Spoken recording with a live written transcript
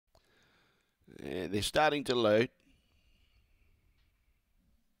And they're starting to load.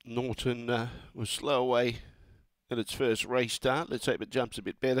 Norton was slow away at its first race start. Let's hope it jumps a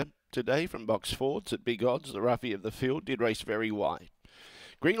bit better today from box 4. It's at big odds. The roughie of the field did race very wide.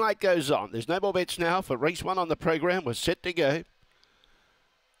 Green light goes on. There's no more bets now for race 1 on the program. We're set to go.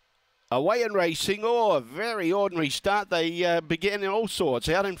 Away and racing. Oh, a very ordinary start. They began in all sorts.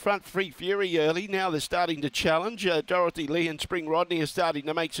 Out in front, Free Fury early. Now they're starting to challenge. Dorothy Lee and Spring Rodney are starting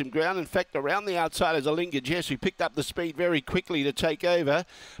to make some ground. In fact, around the outside is Alinga Jess, who picked up the speed very quickly to take over.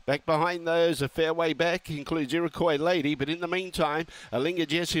 Back behind those, a fair way back, includes Iroquois Lady. But in the meantime, Alinga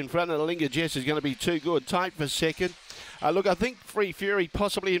Jess in front, and Alinga Jess is going to be too good. Tight for second. Look, I think Free Fury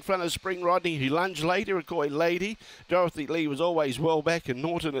possibly in front of Spring Rodney, who lunged late. Iroquois Lady. Dorothy Lee was always well back, and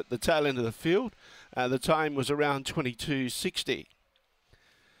Norton at the tail end of the field. The time was around 22.60.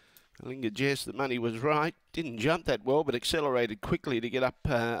 Alinga Jess, the money was right. Didn't jump that well, but accelerated quickly to get up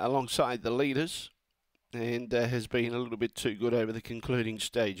alongside the leaders. And has been a little bit too good over the concluding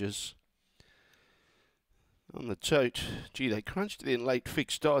stages. On the tote, gee, they crunched it in late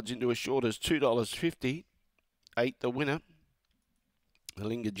fixed odds into as short as $2.50. 8 the winner,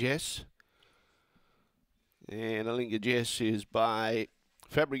 Alinga Jess. And Alinga Jess is by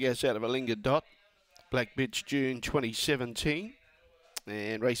Fabregas out of Alinga Dot. Black Bitch June 2017.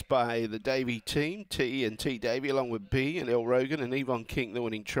 And raced by the Davey team, T and T Davey, along with B and L Rogan and Yvonne King, the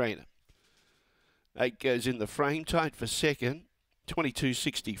winning trainer. 8 goes in the frame, tight for second.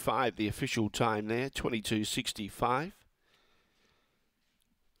 22.65 the official time there, 22.65.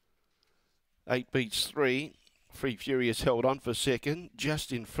 8 beats 3. Free Fury has held on for second,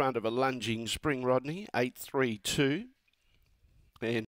 just in front of a lunging Spring Rodney, 8.32.